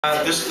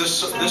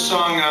This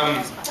song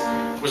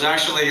was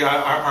actually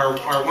our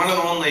one and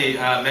only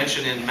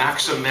mention in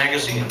Maxim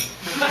magazine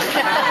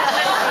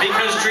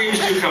because dreams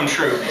do come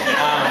true.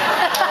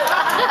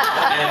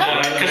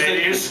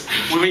 Because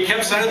we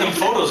kept sending them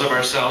photos of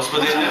ourselves,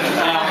 but they didn't.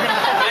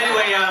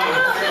 Anyway,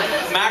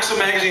 Maxim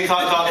magazine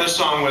thought this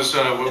song was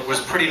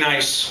pretty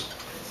nice.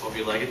 Hope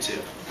you like it too.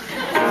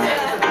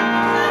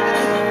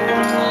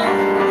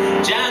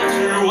 Dad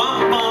threw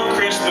up on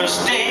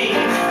Christmas Day.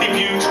 He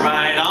puked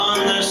right on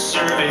the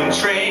serving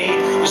tray.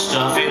 The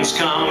stuffings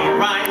come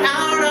right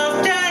out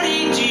of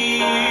Daddy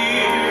dear.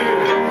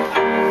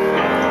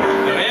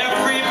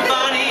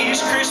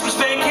 Everybody's Christmas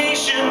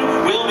vacation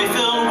will be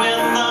filled with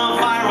a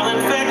viral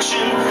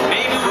infection.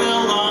 Maybe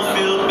we'll all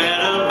feel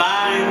better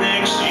by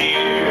next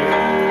year.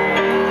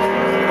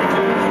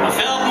 I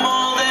felt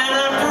more than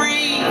a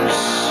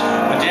breeze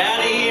when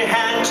Daddy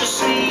had to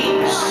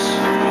sneeze.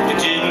 It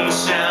didn't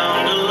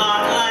sound a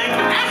lot like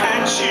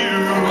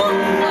achoo.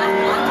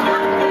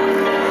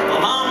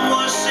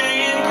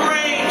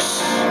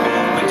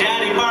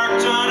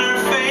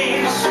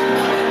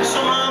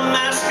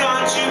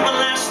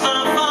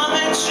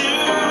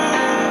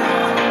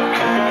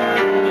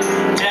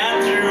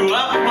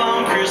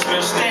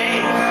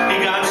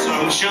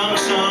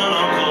 Chunks on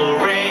Uncle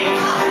Ray,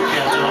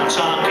 kept on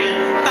talking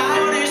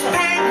about his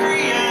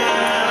pancreas.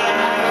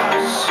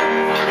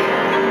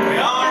 We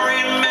all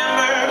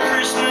remember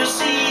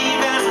Christmas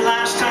Eve as the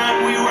last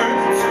time we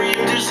were free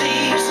of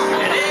disease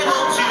and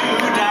able to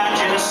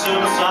digest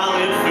some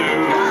solid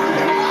food.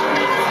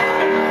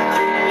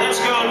 Let's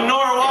go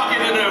Nora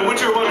walking in a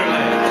winter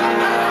wonderland.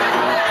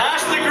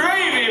 That's the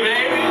gravy,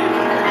 baby.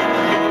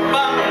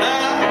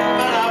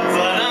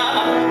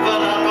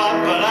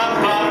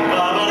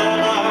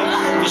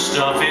 The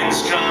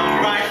stuffings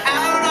come right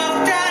out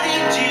of Daddy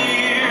dear.